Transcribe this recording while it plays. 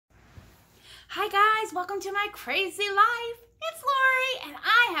Hi guys, welcome to my crazy life. It's Lori and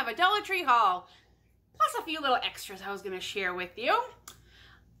I have a Dollar Tree haul, plus a few little extras I was going to share with you.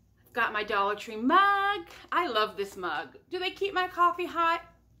 I've got my Dollar Tree mug. I love this mug. Do they keep my coffee hot?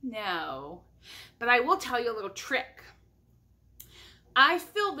 No. But I will tell you a little trick. I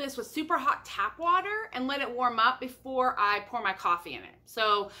fill this with super hot tap water and let it warm up before I pour my coffee in it.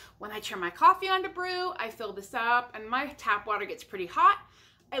 So when I turn my coffee on to brew, I fill this up and my tap water gets pretty hot.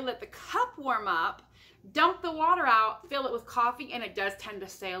 I let the cup warm up, dump the water out, fill it with coffee, and it does tend to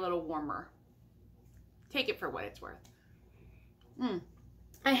stay a little warmer. Take it for what it's worth.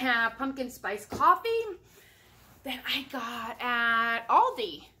 I have pumpkin spice coffee that I got at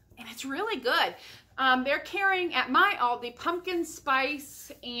Aldi, and it's really good. They're carrying at my Aldi pumpkin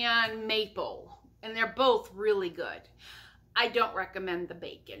spice and maple, and they're both really good. I don't recommend the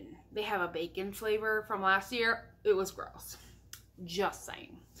bacon. They have a bacon flavor from last year. It was gross. Just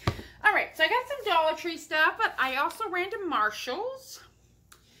saying. All right, so I got some Dollar Tree stuff, but I also ran to Marshall's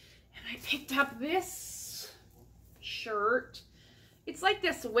and I picked up this shirt. It's like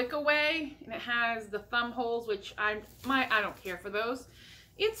this wick away and it has the thumb holes, which I don't care for those.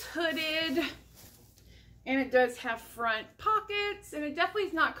 It's hooded and it does have front pockets, and it definitely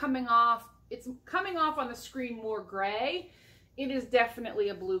is not coming off. It's coming off on the screen more gray. It is definitely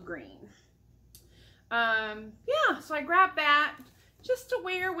a blue-green. Yeah, so I grabbed that just to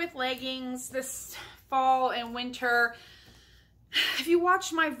wear with leggings this fall and winter. If you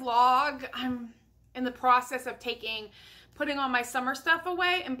watch my vlog, I'm in the process of putting on my summer stuff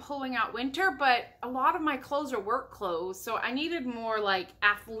away and pulling out winter, but a lot of my clothes are work clothes, so I needed more like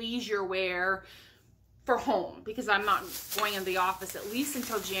athleisure wear for home because I'm not going in the office at least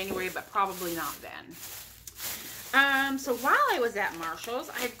until January, but probably not then. So while I was at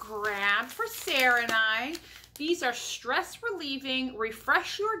Marshall's, I grabbed for Sarah and I, these are stress relieving,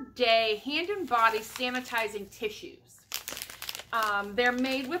 refresh your day, hand and body sanitizing tissues. They're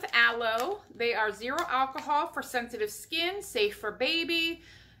made with aloe. They are 0 alcohol for sensitive skin, safe for baby,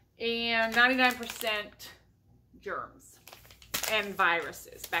 and 99% germs and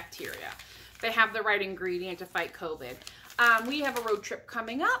viruses, bacteria. They have the right ingredient to fight COVID. We have a road trip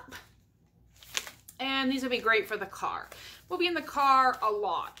coming up, and these will be great for the car. We'll be in the car a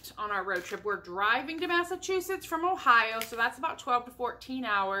lot on our road trip. We're driving to Massachusetts from Ohio, so that's about 12 to 14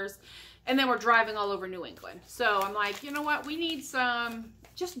 hours. And then we're driving all over New England. So I'm like, you know what? We need some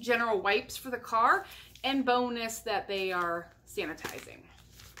just general wipes for the car, and bonus that they are sanitizing.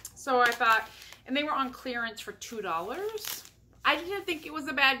 So I thought, and they were on clearance for $2. I didn't think it was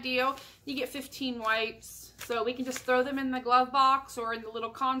a bad deal. You get 15 wipes, so we can just throw them in the glove box or in the little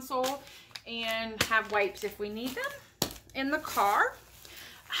console and have wipes if we need them in the car.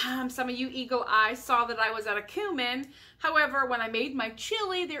 Some of you eagle eyes saw that I was out of cumin. However, when I made my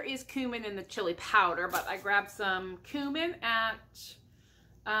chili, there is cumin in the chili powder, but I grabbed some cumin at,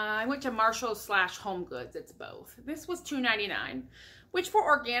 I went to Marshall's / Home Goods. It's both. This was $2.99, which for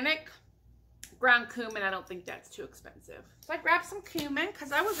organic ground cumin, I don't think that's too expensive. So I grabbed some cumin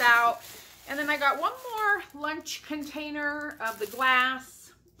because I was out, and then I got one more lunch container of the glass.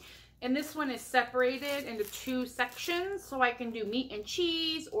 And this one is separated into 2 sections, so I can do meat and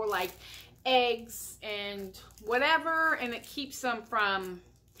cheese or like eggs and whatever, and it keeps them from,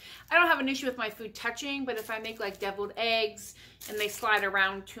 I don't have an issue with my food touching, but if I make like deviled eggs and they slide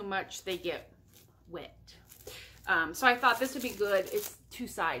around too much, they get wet. So I thought this would be good. It's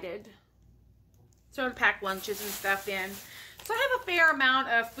 2-sided. So to pack lunches and stuff in. So I have a fair amount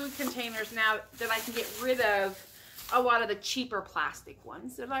of food containers now that I can get rid of a lot of the cheaper plastic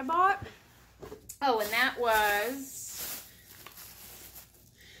ones that I bought. Oh, and that was,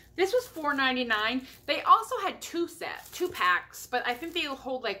 this was $4.99. They also had 2 packs, but I think they'll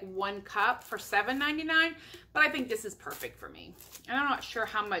hold like 1 cup for $7.99. But I think this is perfect for me. And I'm not sure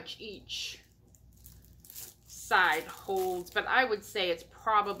how much each side holds, but I would say it's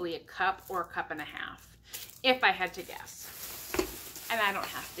probably a cup or a cup and a half, if I had to guess. And I don't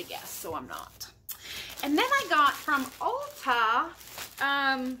have to guess, so I'm not. And then I got from Ulta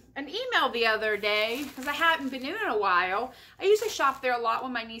an email the other day because I hadn't been in a while. I used to shop there a lot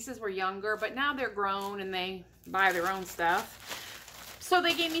when my nieces were younger, but now they're grown and they buy their own stuff. So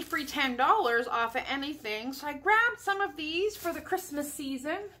they gave me free $10 off of anything. So I grabbed some of these for the Christmas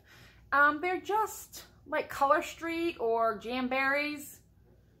season. They're just like Color Street or Jamberries.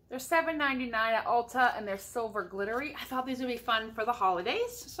 They're $7.99 at Ulta, and they're silver glittery. I thought these would be fun for the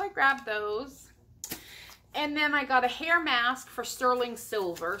holidays, so I grabbed those. And then I got a hair mask for sterling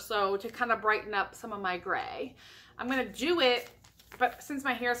silver, so to kind of brighten up some of my gray. I'm going to do it, but since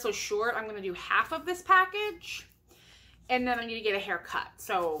my hair is so short, I'm going to do half of this package. And then I need to get a haircut.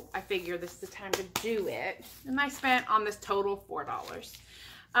 So I figure this is the time to do it. And I spent on this total $4.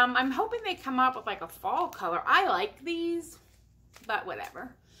 I'm hoping they come up with like a fall color. I like these, but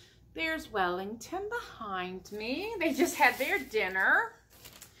whatever. There's Wellington behind me. They just had their dinner.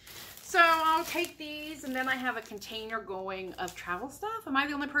 So I'll take these, and then I have a container going of travel stuff. Am I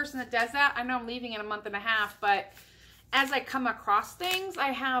the only person that does that? I know I'm leaving in a month and a half, but as I come across things, I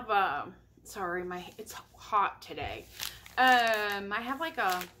have sorry, it's hot today. I have like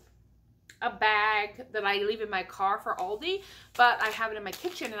a bag that I leave in my car for Aldi, but I have it in my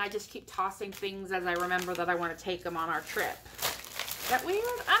kitchen, and I just keep tossing things as I remember that I want to take them on our trip. Is that weird?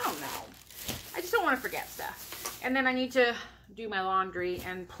 I don't know. I just don't want to forget stuff. And then I need to do my laundry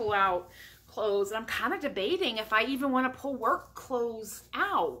and pull out clothes. And I'm kind of debating if I even want to pull work clothes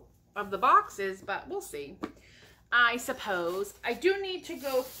out of the boxes, but we'll see. I suppose. I do need to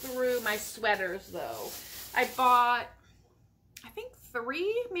go through my sweaters though. I bought, I think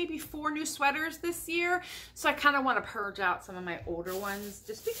 3, maybe 4 new sweaters this year. So I kind of want to purge out some of my older ones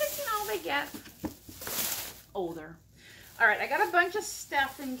just because, you know, they get older. All right, I got a bunch of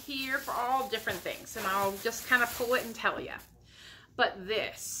stuff in here for all different things, and I'll just kind of pull it and tell you. But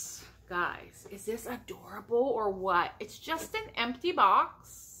this, guys, is this adorable or what? It's just an empty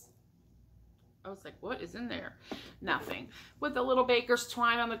box. I was like, what is in there? Nothing. With a little baker's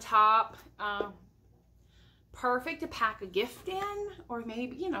twine on the top. Perfect to pack a gift in, or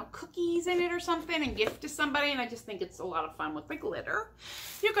maybe, you know, cookies in it or something and gift to somebody. And I just think it's a lot of fun with the glitter.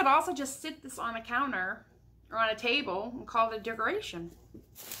 You could also just sit this on a counter or on a table and call it a decoration.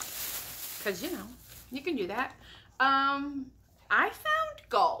 Because, you know, you can do that. I found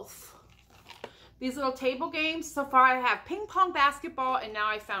golf. These little table games. So far I have ping pong, basketball, and now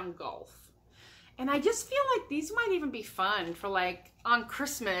I found golf. And I just feel like these might even be fun for like on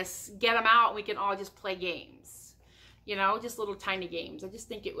Christmas, get them out and we can all just play games. You know, just little tiny games. I just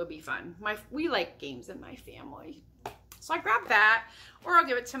think it would be fun. We like games in my family. So I grabbed that, or I'll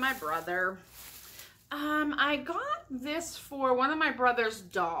give it to my brother. I got this for one of my brother's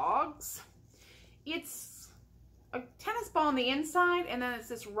dogs. It's a tennis ball on the inside, and then it's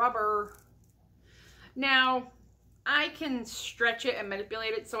this rubber. Now, I can stretch it and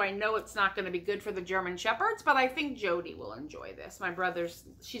manipulate it, so I know it's not going to be good for the German Shepherds, but I think Jody will enjoy this. My brother's,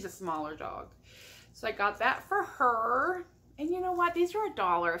 she's a smaller dog. So I got that for her. And you know what? These are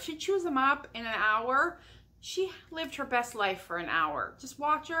 $1. If she chews them up in an hour, she lived her best life for an hour. Just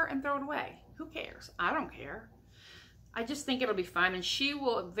watch her and throw it away. Who cares? I don't care. I just think it'll be fun, and she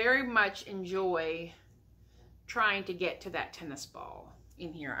will very much enjoy trying to get to that tennis ball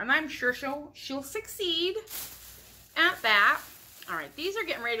in here. And I'm sure she'll succeed at that. All right, these are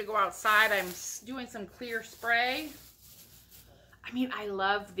getting ready to go outside. I'm doing some clear spray. I mean, I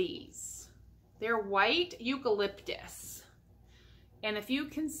love these. They're white eucalyptus. And if you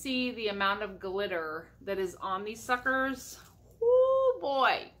can see the amount of glitter that is on these suckers, oh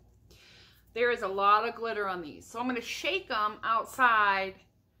boy. There is a lot of glitter on these. So I'm going to shake them outside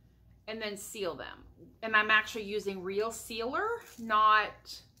and then seal them. And I'm actually using real sealer,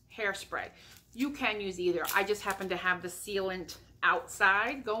 not hairspray. You can use either. I just happen to have the sealant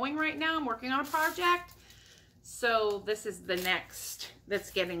outside going right now. I'm working on a project. So this is the next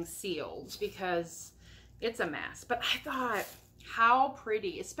that's getting sealed because it's a mess. But I thought, how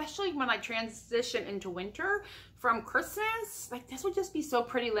pretty, especially when I transition into winter from Christmas. Like, this would just be so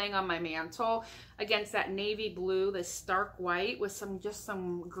pretty laying on my mantle against that navy blue, this stark white with just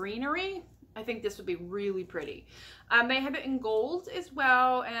some greenery. I think this would be really pretty. They have it in gold as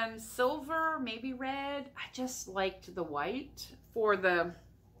well, and silver, maybe red. I just liked the white for the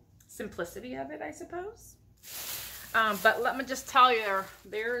simplicity of it, I suppose. But let me just tell you,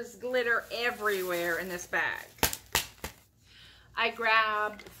 there's glitter everywhere in this bag. I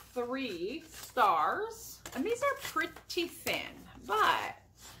grabbed 3 stars, and these are pretty thin, but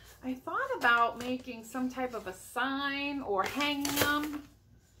I thought about making some type of a sign or hanging them,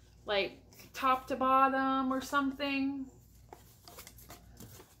 like top to bottom or something,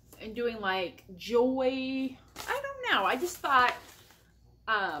 and doing like joy. I don't know. I just thought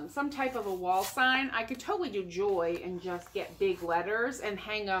some type of a wall sign. I could totally do joy and just get big letters and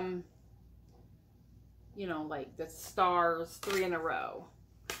hang them, you know, like the stars 3 in a row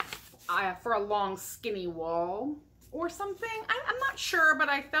for a long skinny wall or something. I'm not sure, but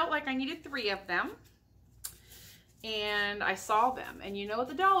I felt like I needed 3 of them. And I saw them, and you know, at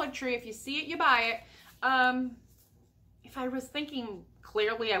the Dollar Tree, if you see it, you buy it. If I was thinking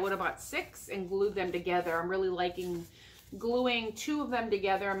clearly, I would have bought 6 and glued them together. I'm really liking gluing 2 of them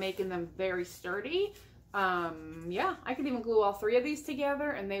together and making them very sturdy. Yeah, I could even glue all 3 of these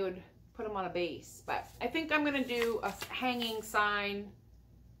together, and they would put them on a base. But I think I'm going to do a hanging sign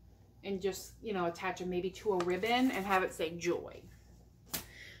and just, you know, attach them maybe to a ribbon and have it say joy.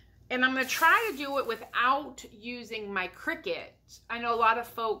 And I'm going to try to do it without using my Cricut. I know a lot of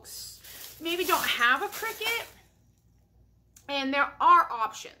folks maybe don't have a Cricut, and there are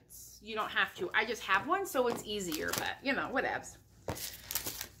options. You don't have to. I just have one, so it's easier, but, you know, whatevs.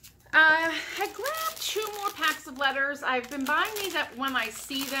 I grabbed 2 more packs of letters. I've been buying these up when I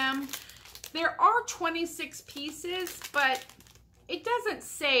see them. There are 26 pieces, but it doesn't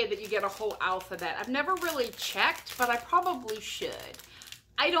say that you get a whole alphabet. I've never really checked, but I probably should.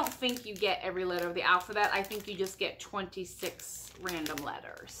 I don't think you get every letter of the alphabet. I think you just get 26 random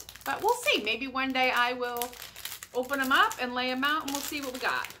letters. But we'll see. Maybe one day I will open them up and lay them out and we'll see what we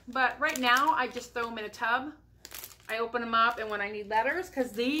got. But right now, I just throw them in a tub. I open them up and when I need letters,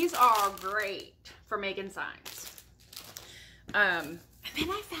 because these are great for making signs. And then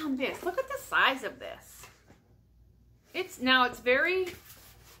I found this. Look at the size of this. It's very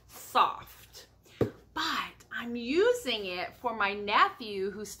soft, but I'm using it for my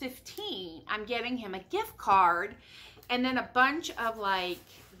nephew who's 15. I'm getting him a gift card and then a bunch of like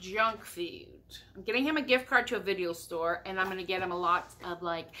junk food. I'm getting him a gift card to a video store, and I'm going to get him a lot of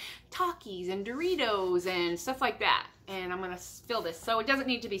like Takis and Doritos and stuff like that. And I'm going to fill this. So it doesn't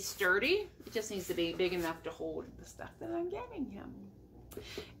need to be sturdy. It just needs to be big enough to hold the stuff that I'm getting him.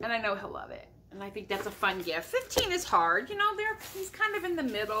 And I know he'll love it. And I think that's a fun gift. 15 is hard. You know, he's kind of in the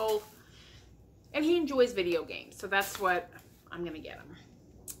middle. And he enjoys video games. So that's what I'm going to get him.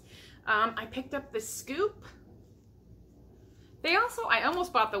 I picked up this scoop. I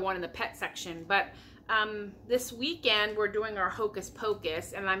almost bought the one in the pet section, but this weekend we're doing our Hocus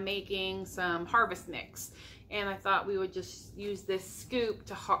Pocus, and I'm making some harvest mix. And I thought we would just use this scoop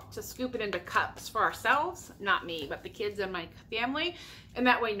to scoop it into cups for ourselves, not me, but the kids and my family. And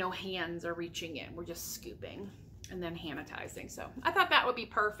that way no hands are reaching in. We're just scooping and then sanitizing. So I thought that would be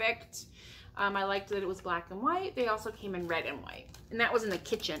perfect. I liked that it was black and white. They also came in red and white. And that was in the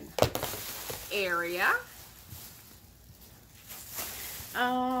kitchen area.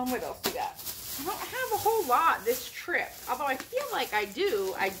 What else we got? I don't have a whole lot this trip, although I feel like I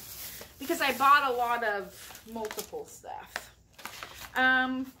do, because I bought a lot of multiple stuff.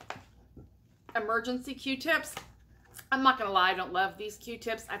 Emergency Q-tips. I'm not gonna lie, I don't love these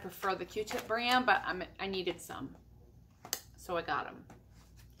Q-tips. I prefer the Q-tip brand, but I needed some, so I got them.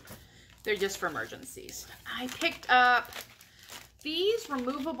 They're just for emergencies. I picked up these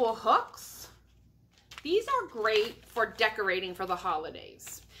removable hooks. These are great for decorating for the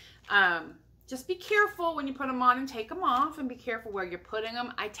holidays. Just be careful when you put them on and take them off, and be careful where you're putting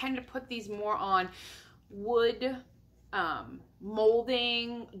them. I tend to put these more on wood,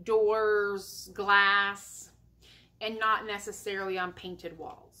 molding, doors, glass, and not necessarily on painted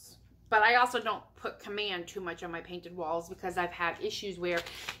walls. But I also don't put command too much on my painted walls, because I've had issues where,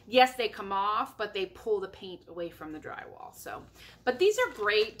 yes, they come off, but they pull the paint away from the drywall. So, but these are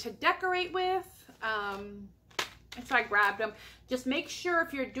great to decorate with. And so I grabbed them. Just make sure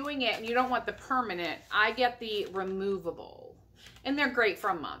if you're doing it and you don't want the permanent, I get the removable. And they're great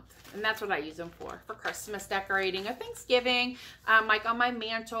for a month. And that's what I use them for Christmas decorating or Thanksgiving. Like on my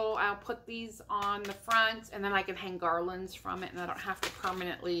mantle, I'll put these on the front, and then I can hang garlands from it, and I don't have to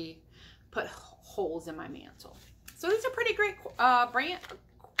permanently put holes in my mantle. So these are pretty great brand.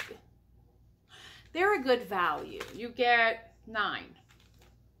 They're a good value. You get 9.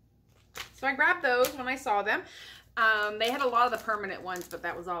 So I grabbed those when I saw them. They had a lot of the permanent ones, but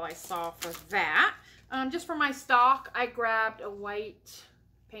that was all I saw for that. Just for my stock, I grabbed a white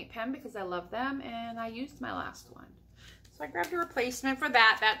paint pen because I love them, and I used my last one. So I grabbed a replacement for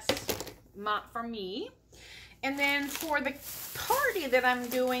that. That's not for me. And then for the party that I'm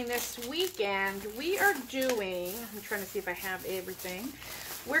doing this weekend, we are doing, I'm trying to see if I have everything.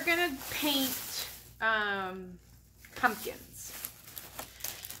 We're going to paint pumpkins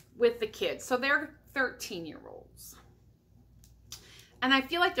with the kids. So they're 13-year-olds. And I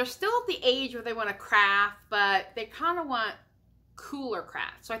feel like they're still at the age where they want to craft, but they kind of want cooler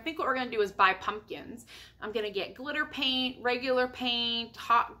craft. So I think what we're going to do is buy pumpkins. I'm going to get glitter paint, regular paint,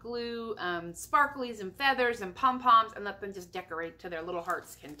 hot glue, sparklies and feathers and pom-poms, and let them just decorate to their little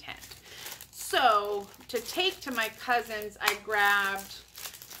heart's content. So to take to my cousins, I grabbed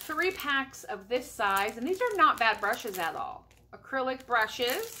 3 packs of this size, and these are not bad brushes at all. Acrylic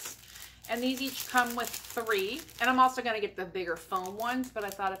brushes, and these each come with 3. And I'm also going to get the bigger foam ones, but I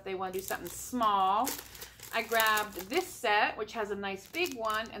thought if they want to do something small, I grabbed this set, which has a nice big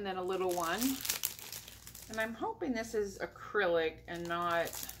one and then a little one. And I'm hoping this is acrylic and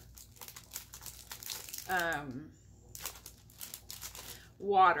not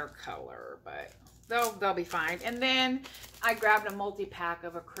watercolor, but they'll be fine. And then I grabbed a multi-pack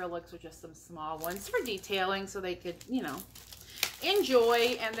of acrylics, or just some small ones for detailing, so they could, you know,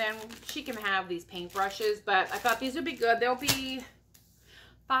 enjoy. And then she can have these paintbrushes, but I thought these would be good. There'll be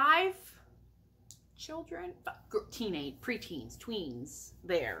 5 children, preteens, tweens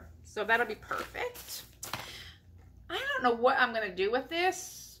there. So that'll be perfect. I don't know what I'm going to do with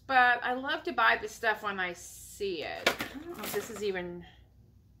this, but I love to buy this stuff when I see it. I don't know if this is even,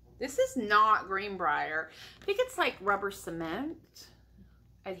 this is not Greenbrier. I think it's like rubber cement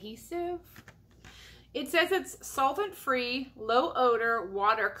adhesive. It says it's solvent-free, low odor,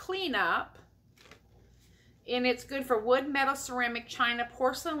 water cleanup. And it's good for wood, metal, ceramic, china,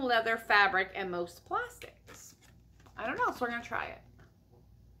 porcelain, leather, fabric, and most plastics. I don't know, so we're going to try it.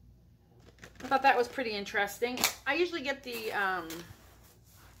 I thought that was pretty interesting. I usually get the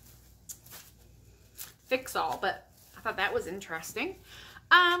fix-all, but I thought that was interesting.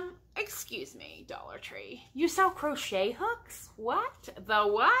 Excuse me, Dollar Tree. You sell crochet hooks? What? The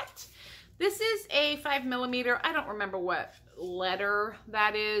what? This is a 5mm. I don't remember what letter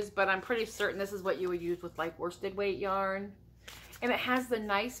that is, but I'm pretty certain this is what you would use with like worsted weight yarn. And it has the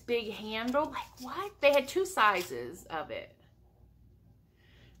nice big handle. Like what? They had 2 sizes of it.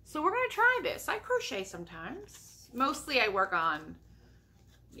 So we're going to try this. I crochet sometimes. Mostly I work on,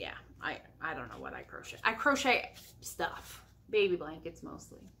 yeah, I don't know what I crochet. I crochet stuff. Baby blankets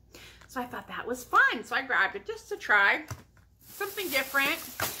mostly. So I thought that was fun. So I grabbed it just to try something different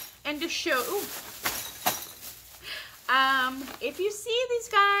and to show. If you see these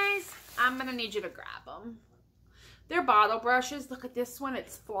guys, I'm going to need you to grab them. They're bottle brushes. Look at this one.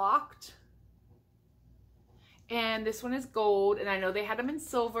 It's flocked. And this one is gold, and I know they had them in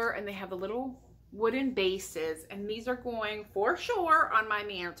silver, and they have the little wooden bases, and these are going for sure on my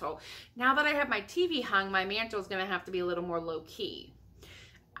mantle. Now that I have my TV hung, my mantle is going to have to be a little more low-key.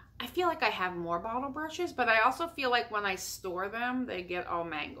 I feel like I have more bottle brushes, but I also feel like when I store them, they get all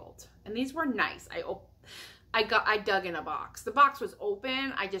mangled. And these were nice. I dug in a box. The box was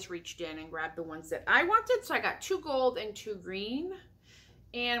open. I just reached in and grabbed the ones that I wanted, so I got 2 gold and 2 green.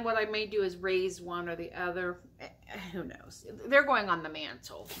 And what I may do is raise one or the other. Who knows? They're going on the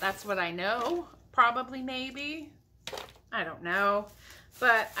mantle. That's what I know. Probably, maybe. I don't know.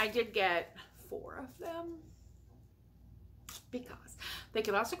 But I did get 4 of them. Because they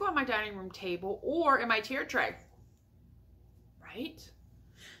could also go on my dining room table or in my tier tray. Right?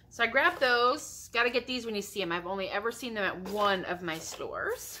 So I grabbed those. Got to get these when you see them. I've only ever seen them at one of my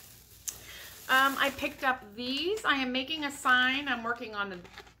stores. I picked up these. I am making a sign. I'm working on it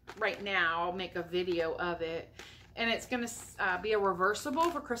right now. I'll make a video of it. And it's going to be a reversible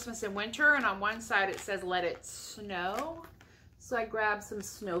for Christmas and winter. And on one side it says, let it snow. So I grabbed some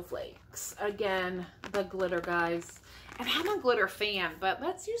snowflakes. Again, the glitter, guys. And I'm a glitter fan, but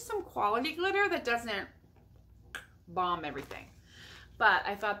let's use some quality glitter that doesn't bomb everything. But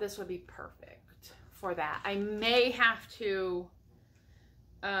I thought this would be perfect for that. I may have to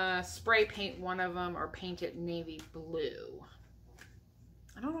spray paint one of them or paint it navy blue.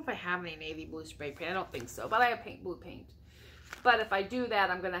 I don't know if I have any navy blue spray paint. I don't think so, but I have blue paint. But if I do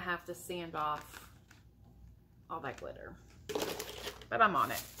that, I'm going to have to sand off all that glitter. But I'm on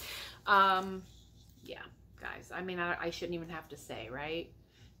it. Yeah, guys. I mean, I shouldn't even have to say, right?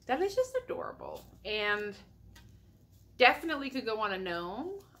 That is just adorable. And definitely could go on a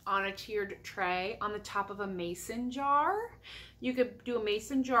gnome, on a tiered tray, on the top of a mason jar. You could do a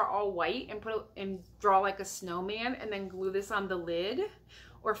mason jar all white and draw like a snowman and then glue this on the lid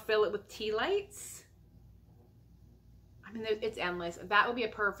or fill it with tea lights. I mean, it's endless. That would be a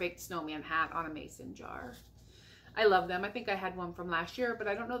perfect snowman hat on a mason jar. I love them. I think I had one from last year, but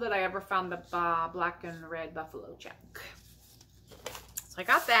I don't know that I ever found the black and red buffalo check. So I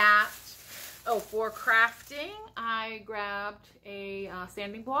got that. Oh, for crafting, I grabbed a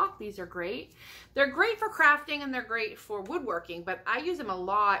sanding block. These are great. They're great for crafting and they're great for woodworking, but I use them a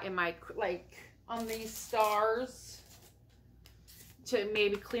lot in my, like, on these stars to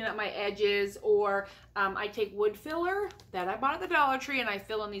maybe clean up my edges, or I take wood filler that I bought at the Dollar Tree and I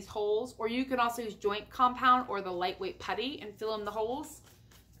fill in these holes, or you can also use joint compound or the lightweight putty and fill in the holes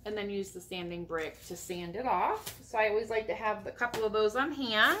and then use the sanding brick to sand it off. So I always like to have a couple of those on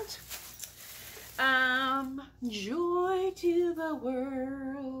hand. Joy to the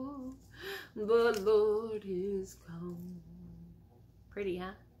world, the Lord is come. Pretty,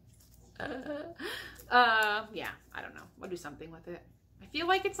 huh? Yeah, I don't know. We'll do something with it. I feel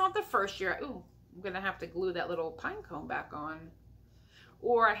like it's not the first year. Ooh, I'm gonna have to glue that little pine cone back on.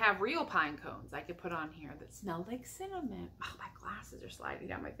 Or I have real pine cones I could put on here that smell like cinnamon. Oh, my glasses are sliding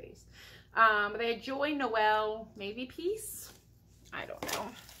down my face. They had Joy, Noel, maybe Peace. I don't know.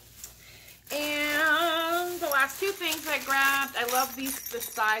 And the last two things I grabbed, I love these, the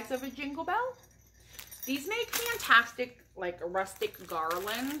sides of a Jingle Bell. These make fantastic, like a rustic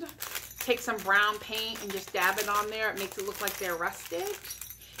garland. Take some brown paint and just dab it on there. It makes it look like they're rustic.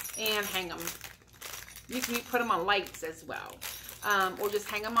 And hang them. You can put them on lights as well. Or just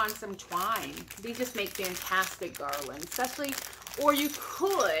hang them on some twine. These just make fantastic garlands. Especially, or you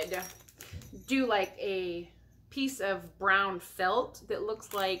could do like a piece of brown felt that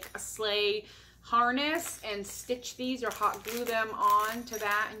looks like a sleigh harness and stitch these or hot glue them on to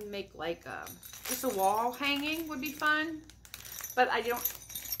that and make like just a wall hanging would be fun. But I don't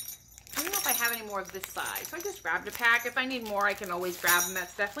know if I have any more of this size. So I just grabbed a pack. If I need more, I can always grab them.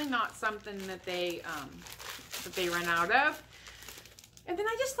 That's definitely not something that they run out of. And then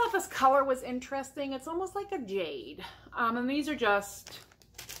I just thought this color was interesting. It's almost like a jade. And these are just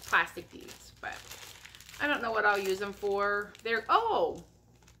plastic beads, but I don't know what I'll use them for. They're, oh,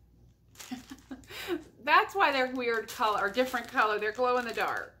 that's why they're weird color or different color. They're glow in the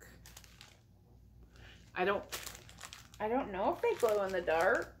dark. I don't know if they glow in the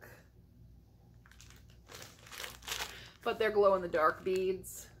dark, but they're glow in the dark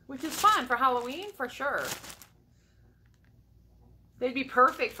beads, which is fun for Halloween for sure. They'd be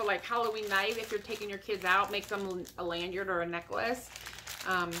perfect for like Halloween night if you're taking your kids out, make them a lanyard or a necklace,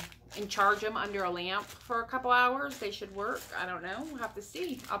 and charge them under a lamp for a couple hours. They should work. I don't know. We'll have to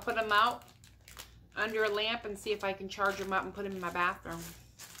see. I'll put them out under a lamp and see if I can charge them up and put them in my bathroom.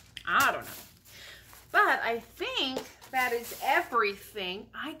 I don't know. But I think that is everything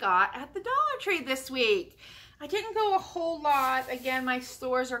I got at the Dollar Tree this week. I didn't go a whole lot. Again, my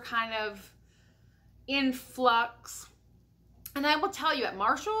stores are kind of in flux. And I will tell you, at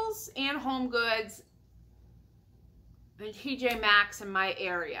Marshall's and Home Goods and TJ Maxx in my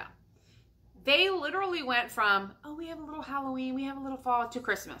area, they literally went from, oh, we have a little Halloween, we have a little fall, to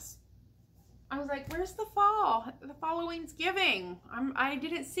Christmas. I was like, where's the fall? The Halloween's giving. I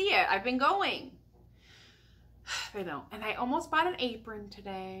didn't see it. I've been going. They don't. And I almost bought an apron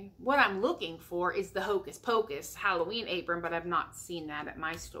today. What I'm looking for is the Hocus Pocus Halloween apron, but I've not seen that at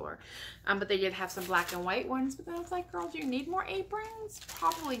my store. But they did have some black and white ones. But I was like, girl, do you need more aprons?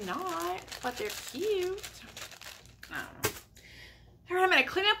 Probably not, but they're cute. I don't know. All right, I'm going to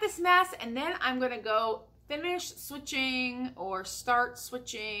clean up this mess, and then I'm going to go finish switching or start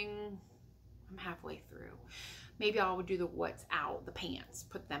switching. I'm halfway through. Maybe I'll do the what's out, the pants,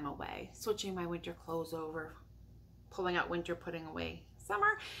 put them away. Switching my winter clothes over, pulling out winter, putting away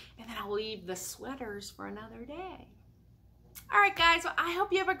summer, and then I'll leave the sweaters for another day. All right, guys, well, I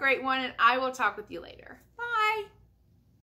hope you have a great one, and I will talk with you later. Bye.